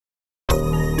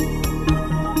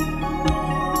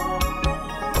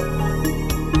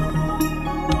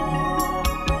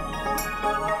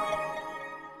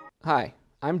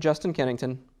I'm Justin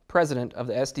Kennington, President of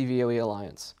the SDVoE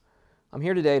Alliance. I'm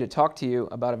here today to talk to you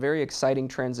about a very exciting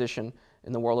transition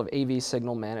in the world of AV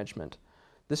signal management.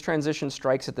 This transition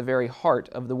strikes at the very heart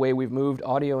of the way we've moved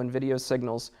audio and video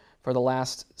signals for the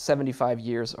last 75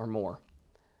 years or more.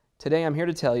 Today I'm here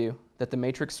to tell you that the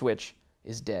matrix switch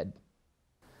is dead.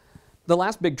 The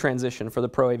last big transition for the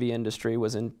Pro AV industry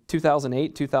was in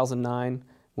 2008-2009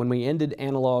 when we ended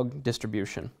analog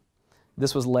distribution.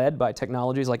 This was led by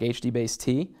technologies like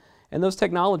HD-Base-T, and those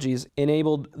technologies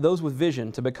enabled those with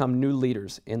vision to become new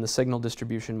leaders in the signal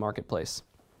distribution marketplace.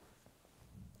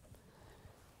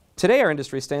 Today our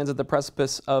industry stands at the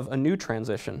precipice of a new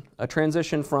transition, a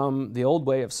transition from the old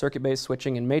way of circuit-based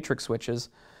switching and matrix switches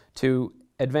to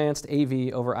advanced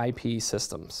AV over IP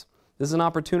systems. This is an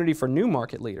opportunity for new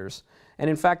market leaders, and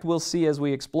in fact we'll see as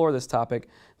we explore this topic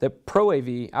that Pro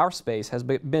AV, our space, has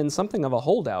been something of a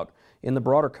holdout in the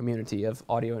broader community of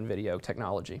audio and video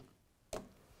technology.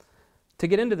 To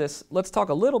get into this, let's talk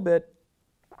a little bit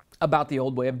about the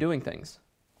old way of doing things.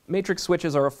 Matrix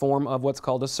switches are a form of what's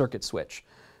called a circuit switch.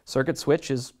 Circuit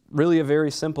switch is really a very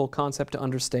simple concept to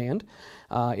understand.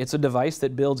 It's a device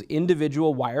that builds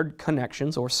individual wired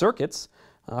connections or circuits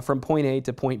from point A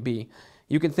to point B.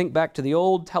 You can think back to the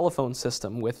old telephone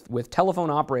system with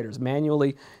telephone operators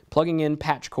manually plugging in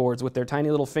patch cords with their tiny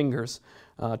little fingers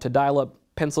to dial up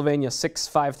Pennsylvania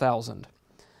 5000.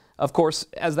 Of course,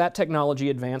 as that technology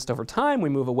advanced over time, we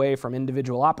move away from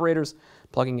individual operators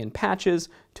plugging in patches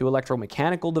to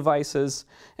electromechanical devices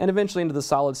and eventually into the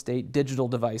solid-state digital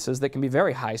devices that can be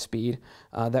very high speed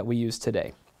that we use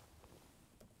today.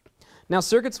 Now,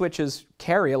 circuit switches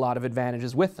carry a lot of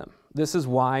advantages with them. This is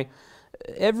why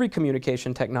every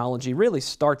communication technology really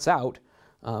starts out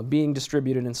being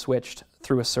distributed and switched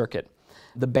through a circuit.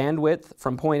 The bandwidth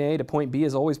from point A to point B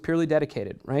is always purely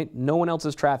dedicated, right? No one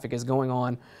else's traffic is going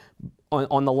on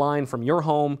the line from your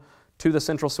home to the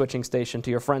central switching station to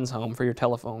your friend's home for your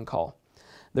telephone call.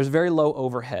 There's very low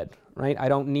overhead, right? I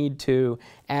don't need to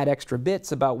add extra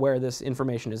bits about where this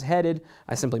information is headed.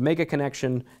 I simply make a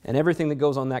connection, and everything that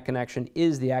goes on that connection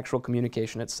is the actual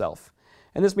communication itself.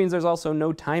 And this means there's also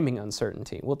no timing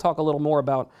uncertainty. We'll talk a little more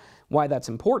about why that's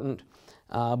important.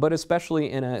 But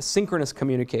especially in a synchronous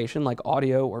communication like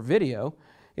audio or video,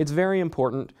 it's very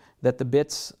important that the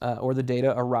bits or the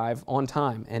data arrive on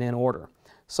time and in order.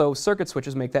 So circuit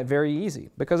switches make that very easy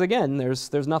because, again,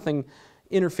 there's nothing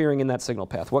interfering in that signal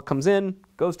path. What comes in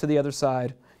goes to the other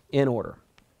side in order.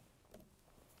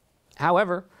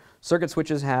 However, circuit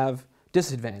switches have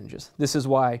disadvantages. This is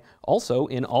why also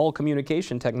in all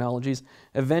communication technologies,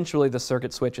 eventually the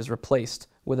circuit switch is replaced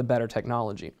with a better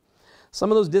technology. Some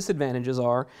of those disadvantages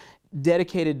are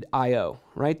dedicated I/O,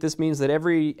 right? This means that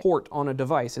every port on a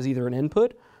device is either an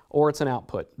input or it's an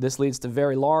output. This leads to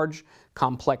very large,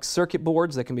 complex circuit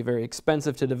boards that can be very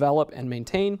expensive to develop and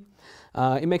maintain.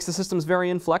 It makes the systems very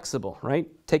inflexible, right?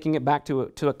 Taking it back to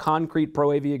a concrete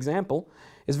Pro AV example,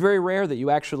 it's very rare that you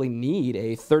actually need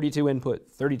a 32 input,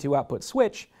 32 output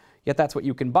switch, yet that's what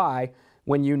you can buy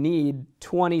when you need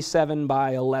 27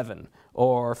 by 11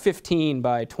 or 15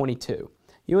 by 22.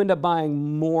 You end up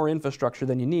buying more infrastructure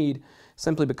than you need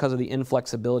simply because of the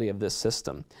inflexibility of this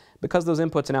system, because those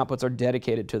inputs and outputs are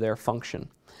dedicated to their function.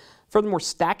 Furthermore,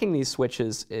 stacking these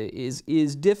switches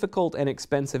is difficult and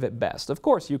expensive at best. Of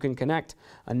course, you can connect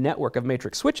a network of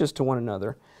matrix switches to one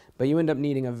another, but you end up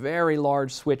needing a very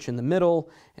large switch in the middle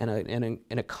and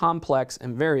a complex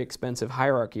and very expensive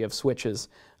hierarchy of switches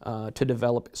to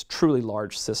develop truly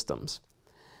large systems.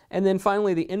 And then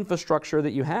finally, the infrastructure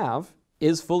that you have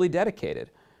is fully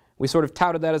dedicated. We sort of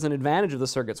touted that as an advantage of the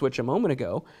circuit switch a moment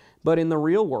ago, but in the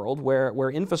real world where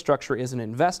infrastructure is an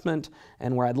investment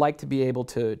and where I'd like to be able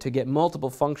to get multiple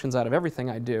functions out of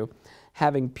everything I do,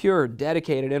 having pure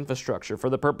dedicated infrastructure for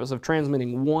the purpose of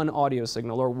transmitting one audio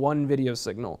signal or one video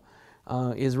signal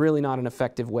is really not an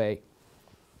effective way.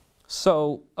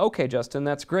 So, okay, Justin,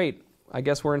 that's great. I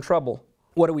guess we're in trouble.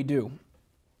 What do we do?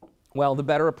 Well, the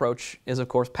better approach is, of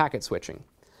course, packet switching.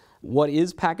 What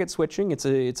is packet switching? It's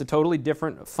a totally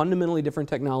different, fundamentally different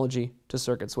technology to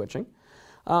circuit switching.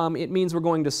 It means we're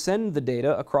going to send the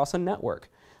data across a network.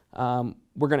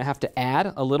 We're going to have to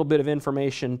add a little bit of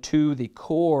information to the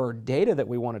core data that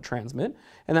we want to transmit,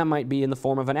 and that might be in the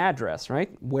form of an address, right?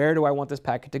 Where do I want this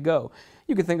packet to go?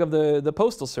 You could think of the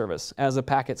Postal Service as a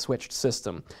packet switched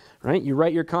system, right? You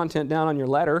write your content down on your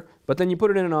letter, but then you put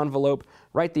it in an envelope,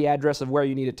 write the address of where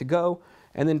you need it to go,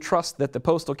 and then trust that the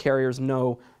postal carriers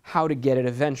know how to get it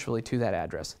eventually to that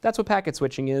address. That's what packet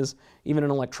switching is, even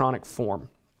in electronic form.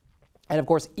 And of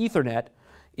course, Ethernet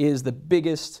is the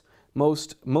biggest,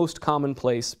 most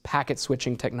commonplace packet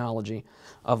switching technology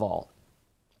of all.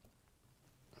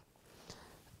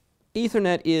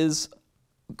 Ethernet is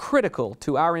critical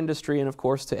to our industry and, of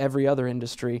course, to every other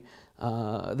industry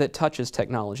that touches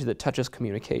technology, that touches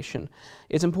communication.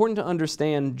 It's important to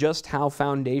understand just how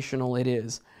foundational it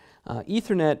is.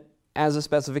 Ethernet, as a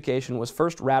specification, was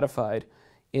first ratified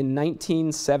in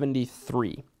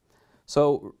 1973.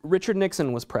 So Richard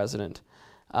Nixon was president.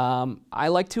 I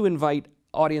like to invite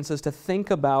audiences to think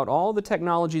about all the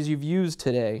technologies you've used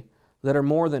today that are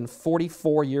more than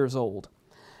 44 years old.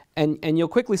 And you'll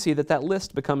quickly see that that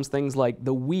list becomes things like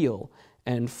the wheel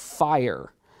and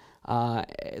fire.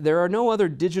 There are no other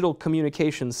digital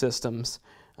communication systems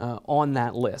on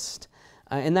that list.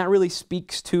 And that really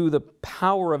speaks to the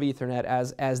power of Ethernet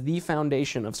as the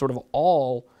foundation of sort of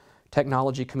all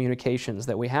technology communications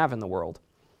that we have in the world.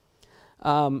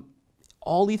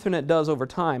 All Ethernet does over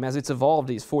time, as it's evolved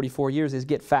these 44 years, is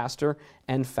get faster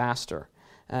and faster.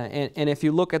 And if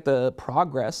you look at the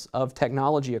progress of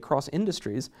technology across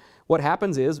industries, what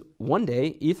happens is one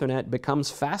day Ethernet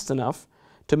becomes fast enough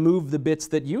to move the bits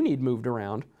that you need moved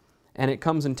around, and it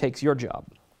comes and takes your job.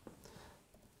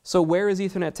 So where is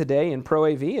Ethernet today in Pro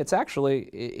AV? It's actually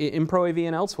in Pro AV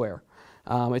and elsewhere.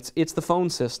 It's the phone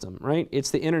system, right?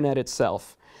 It's the internet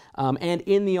itself. And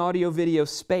in the audio-video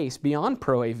space beyond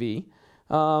Pro AV,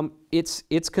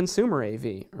 it's consumer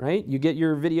AV, right? You get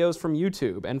your videos from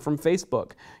YouTube and from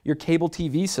Facebook. Your cable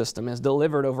TV system is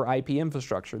delivered over IP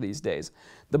infrastructure these days.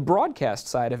 The broadcast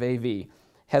side of AV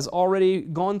has already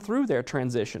gone through their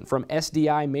transition from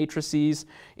SDI matrices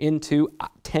into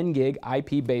 10 gig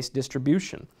IP-based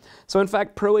distribution. So in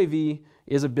fact, Pro AV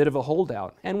is a bit of a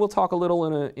holdout, and we'll talk a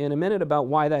little in a minute about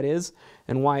why that is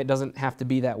and why it doesn't have to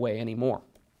be that way anymore.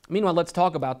 Meanwhile, let's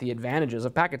talk about the advantages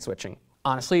of packet switching.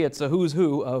 Honestly, it's a who's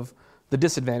who of the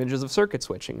disadvantages of circuit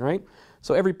switching, right?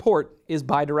 So every port is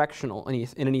bidirectional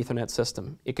in an Ethernet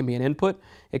system. It can be an input,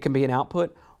 it can be an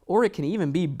output, or it can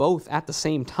even be both at the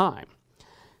same time.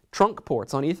 Trunk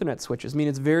ports on Ethernet switches mean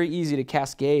it's very easy to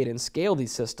cascade and scale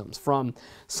these systems from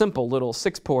simple little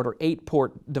 6-port or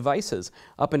 8-port devices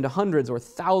up into hundreds or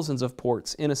thousands of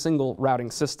ports in a single routing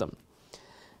system.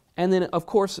 And then, of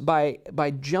course, by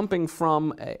jumping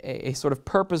from a sort of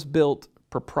purpose-built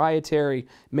proprietary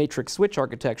matrix switch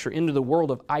architecture into the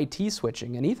world of IT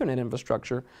switching and Ethernet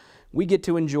infrastructure, we get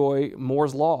to enjoy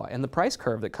Moore's Law and the price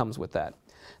curve that comes with that.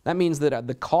 That means that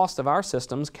the cost of our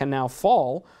systems can now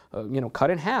fall, cut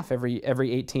in half every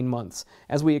 18 months,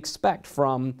 as we expect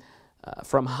from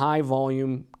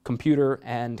high-volume computer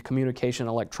and communication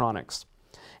electronics.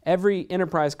 Every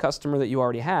enterprise customer that you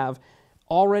already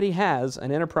has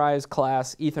an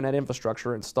enterprise-class Ethernet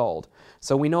infrastructure installed.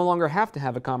 So we no longer have to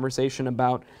have a conversation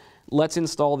about, let's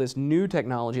install this new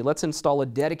technology, let's install a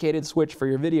dedicated switch for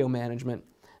your video management.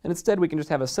 And instead, we can just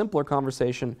have a simpler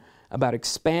conversation about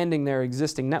expanding their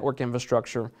existing network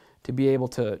infrastructure to be able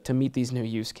to meet these new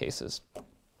use cases.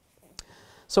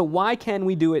 So why can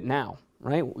we do it now,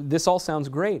 right? This all sounds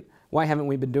great. Why haven't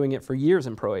we been doing it for years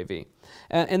in Pro AV?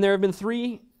 And there have been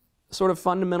three sort of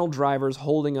fundamental drivers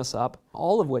holding us up,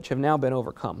 all of which have now been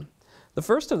overcome. The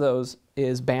first of those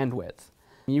is bandwidth.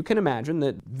 You can imagine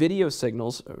that video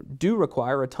signals do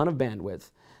require a ton of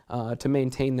bandwidth to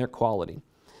maintain their quality.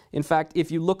 In fact,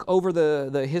 if you look over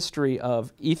the history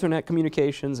of Ethernet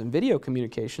communications and video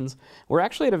communications, we're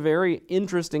actually at a very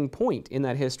interesting point in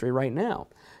that history right now.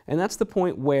 And that's the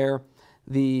point where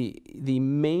the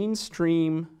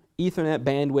mainstream Ethernet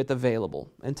bandwidth available,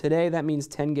 and today that means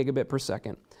 10 gigabit per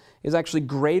second, is actually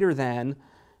greater than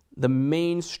the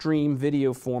mainstream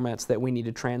video formats that we need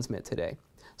to transmit today.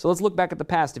 So let's look back at the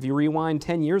past. If you rewind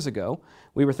 10 years ago,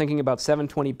 we were thinking about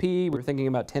 720p, we were thinking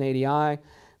about 1080i.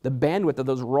 The bandwidth of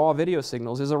those raw video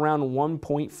signals is around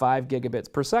 1.5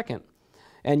 gigabits per second.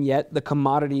 And yet the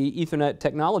commodity Ethernet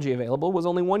technology available was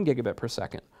only 1 gigabit per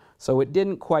second. So it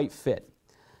didn't quite fit.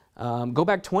 Go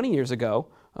back 20 years ago,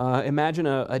 imagine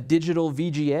a digital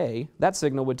VGA. That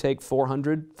signal would take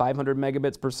 400, 500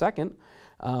 megabits per second,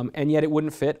 and yet it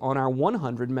wouldn't fit on our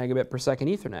 100 megabit per second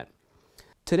Ethernet.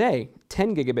 Today,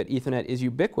 10 gigabit Ethernet is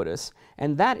ubiquitous,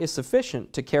 and that is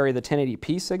sufficient to carry the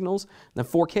 1080p signals and the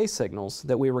 4K signals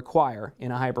that we require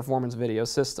in a high-performance video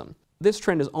system. This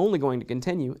trend is only going to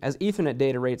continue as Ethernet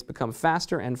data rates become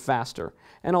faster and faster,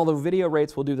 and although video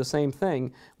rates will do the same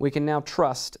thing, we can now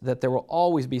trust that there will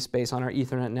always be space on our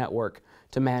Ethernet network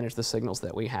to manage the signals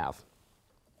that we have.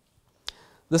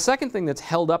 The second thing that's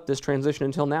held up this transition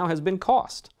until now has been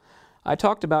cost. I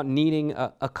talked about needing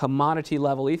a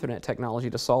commodity-level Ethernet technology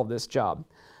to solve this job,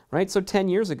 right? So 10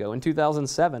 years ago, in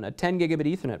 2007, a 10 gigabit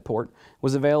Ethernet port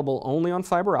was available only on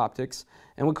fiber optics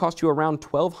and would cost you around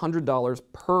 $1,200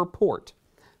 per port.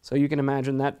 So you can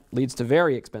imagine that leads to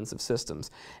very expensive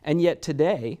systems. And yet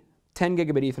today, 10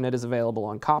 gigabit Ethernet is available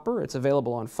on copper, it's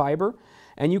available on fiber,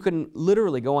 and you can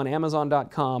literally go on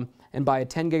Amazon.com and buy a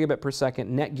 10 gigabit per second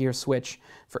Netgear switch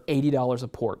for $80 a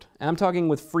port. And I'm talking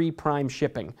with free prime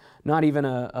shipping, not even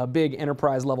a big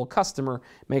enterprise level customer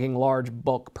making large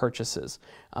bulk purchases.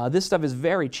 This stuff is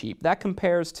very cheap. That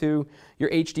compares to your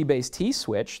HD-based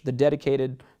T-switch, the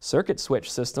dedicated circuit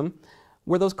switch system,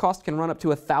 where those costs can run up to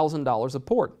 $1,000 a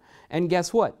port. And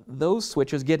guess what? Those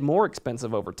switches get more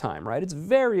expensive over time, right? It's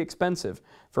very expensive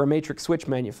for a matrix switch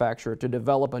manufacturer to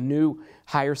develop a new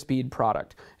higher speed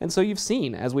product. And so you've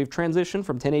seen, as we've transitioned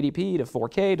from 1080p to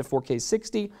 4K to 4K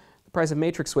 60, the price of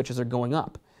matrix switches are going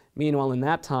up. Meanwhile, in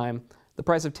that time, the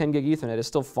price of 10 gig Ethernet is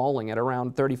still falling at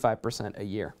around 35% a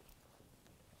year.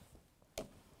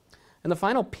 And the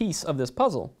final piece of this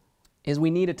puzzle is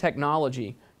we need a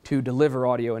technology to deliver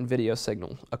audio and video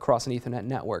signal across an Ethernet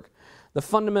network. The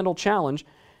fundamental challenge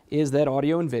is that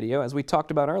audio and video, as we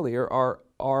talked about earlier,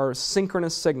 are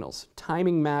synchronous signals.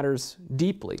 Timing matters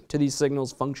deeply to these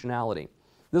signals' functionality.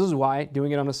 This is why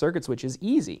doing it on a circuit switch is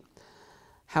easy.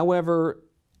 However,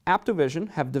 Aptovision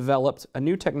have developed a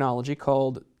new technology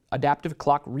called adaptive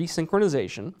clock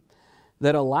resynchronization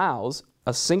that allows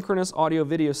a synchronous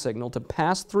audio-video signal to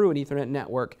pass through an Ethernet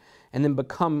network and then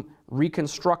become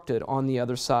reconstructed on the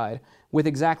other side with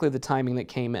exactly the timing that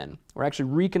came in. We're actually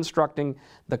reconstructing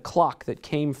the clock that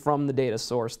came from the data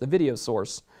source, the video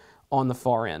source, on the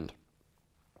far end.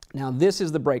 Now, this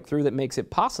is the breakthrough that makes it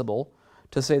possible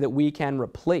to say that we can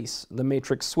replace the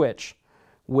matrix switch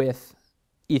with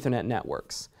Ethernet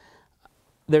networks.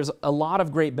 There's a lot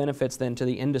of great benefits then to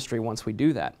the industry once we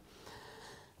do that.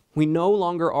 We no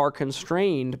longer are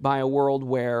constrained by a world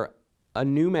where a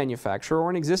new manufacturer or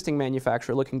an existing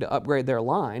manufacturer looking to upgrade their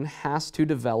line has to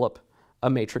develop a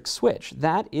matrix switch.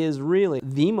 That is really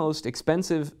the most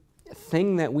expensive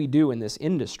thing that we do in this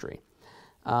industry.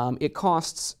 It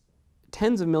costs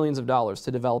tens of millions of dollars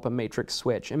to develop a matrix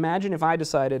switch. Imagine if I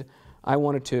decided I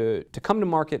wanted to come to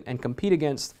market and compete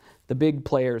against the big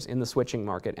players in the switching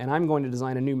market, and I'm going to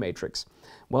design a new matrix.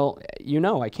 Well, you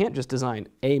know, I can't just design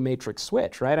a matrix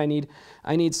switch, right? I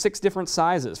need 6 different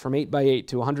sizes from 8 by 8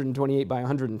 to 128 by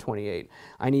 128.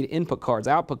 I need input cards,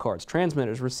 output cards,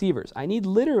 transmitters, receivers. I need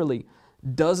literally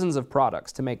dozens of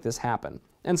products to make this happen.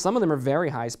 And some of them are very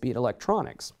high-speed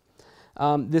electronics.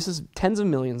 This is tens of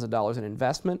millions of dollars in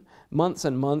investment, months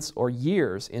and months or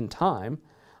years in time,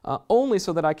 only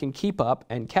so that I can keep up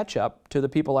and catch up to the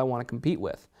people I want to compete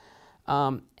with.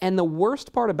 And the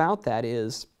worst part about that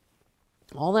is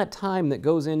all that time that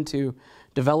goes into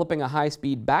developing a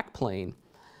high-speed backplane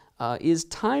is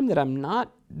time that I'm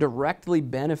not directly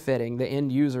benefiting the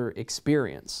end user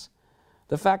experience.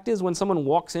 The fact is, when someone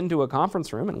walks into a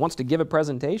conference room and wants to give a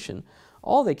presentation,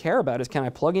 all they care about is, can I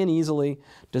plug in easily?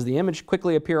 Does the image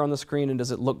quickly appear on the screen and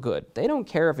does it look good? They don't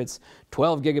care if it's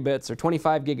 12 gigabits or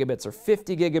 25 gigabits or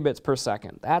 50 gigabits per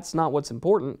second. That's not what's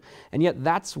important, and yet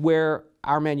that's where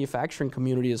our manufacturing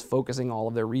community is focusing all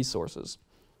of their resources.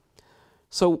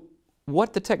 So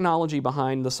what the technology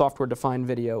behind the software-defined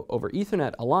video over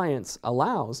Ethernet Alliance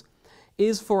allows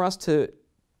is for us to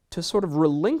sort of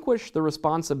relinquish the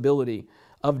responsibility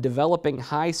of developing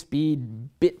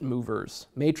high-speed bit movers,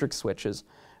 matrix switches,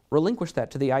 relinquish that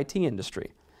to the IT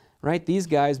industry, right? These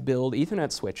guys build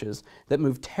Ethernet switches that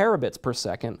move terabits per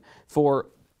second for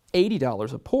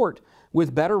 $80 a port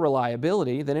with better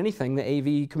reliability than anything the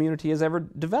AV community has ever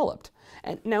developed.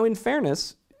 And now, in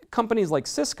fairness, companies like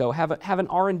Cisco have an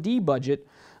R&D budget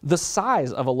the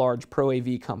size of a large pro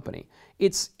AV company.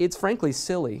 It's frankly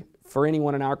silly for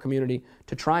anyone in our community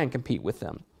to try and compete with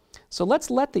them. So let's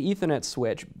let the Ethernet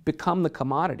switch become the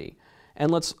commodity, and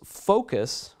let's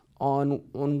focus on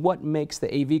what makes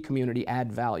the AV community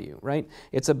add value, right?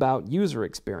 It's about user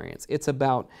experience. It's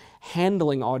about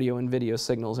handling audio and video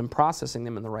signals and processing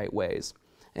them in the right ways.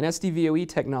 And SDVoE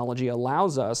technology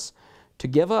allows us to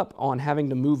give up on having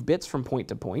to move bits from point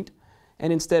to point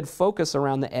and instead focus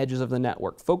around the edges of the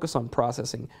network, focus on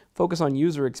processing, focus on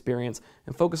user experience,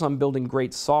 and focus on building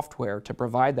great software to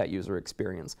provide that user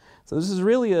experience. So this is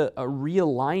really a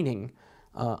realigning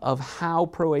of how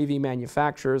Pro AV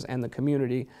manufacturers and the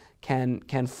community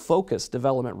can focus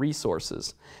development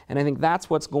resources. And I think that's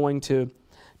what's going to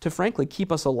frankly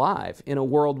keep us alive in a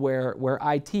world where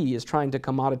IT is trying to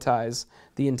commoditize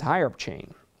the entire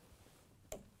chain.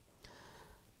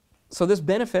 So this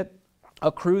benefit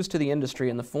accrues to the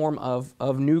industry in the form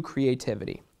of new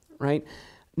creativity, right?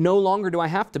 No longer do I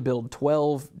have to build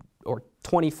 12 or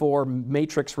 24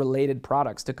 matrix-related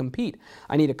products to compete.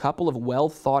 I need a couple of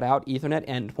well-thought-out Ethernet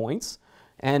endpoints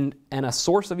and a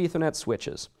source of Ethernet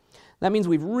switches. That means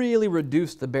we've really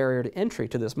reduced the barrier to entry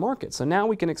to this market. So now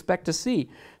we can expect to see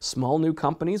small new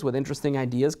companies with interesting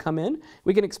ideas come in.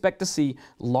 We can expect to see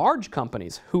large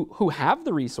companies who have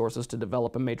the resources to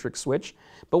develop a matrix switch,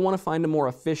 but want to find a more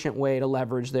efficient way to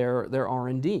leverage their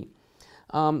R&D.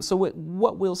 So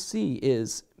what we'll see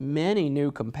is many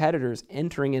new competitors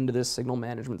entering into this signal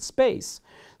management space.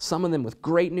 Some of them with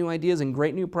great new ideas and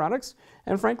great new products,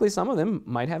 and frankly, some of them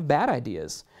might have bad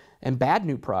ideas and bad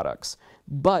new products.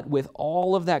 But with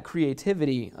all of that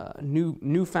creativity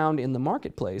newfound in the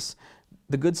marketplace,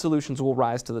 the good solutions will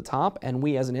rise to the top, and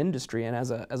we as an industry and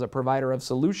as a provider of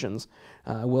solutions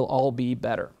will all be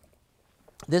better.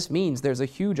 This means there's a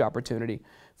huge opportunity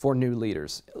for new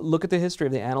leaders. Look at the history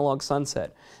of the analog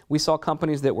sunset. We saw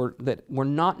companies that were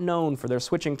not known for their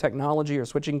switching technology or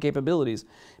switching capabilities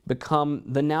become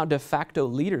the now de facto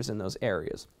leaders in those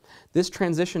areas. This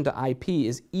transition to IP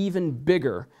is even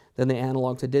bigger than the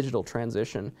analog to digital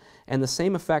transition, and the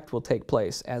same effect will take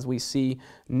place as we see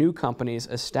new companies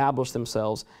establish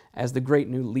themselves as the great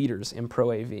new leaders in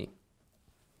Pro AV.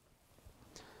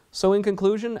 So in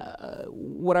conclusion,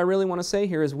 what I really want to say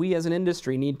here is we as an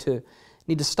industry need to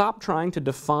stop trying to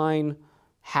define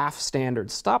half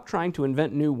standards, stop trying to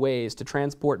invent new ways to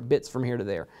transport bits from here to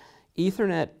there.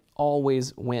 Ethernet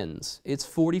always wins. It's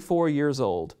 44 years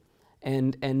old,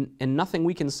 and nothing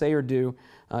we can say or do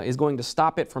is going to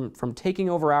stop it from taking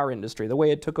over our industry the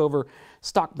way it took over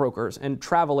stockbrokers and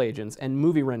travel agents and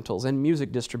movie rentals and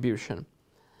music distribution.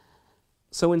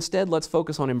 So instead, let's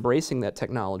focus on embracing that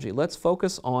technology. Let's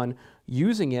focus on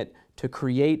using it to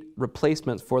create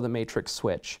replacements for the matrix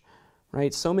switch.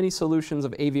 Right? So many solutions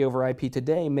of AV over IP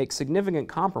today make significant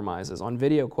compromises on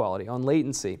video quality, on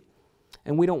latency.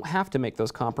 And we don't have to make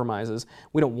those compromises.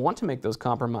 We don't want to make those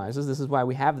compromises. This is why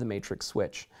we have the matrix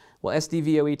switch. Well,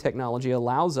 SDVoE technology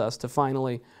allows us to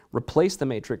finally replace the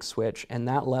matrix switch and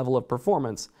that level of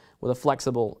performance with a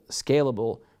flexible,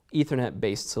 scalable,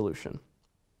 Ethernet-based solution.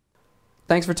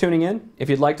 Thanks for tuning in. If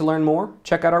you'd like to learn more,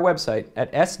 check out our website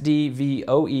at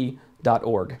sdvoe.org.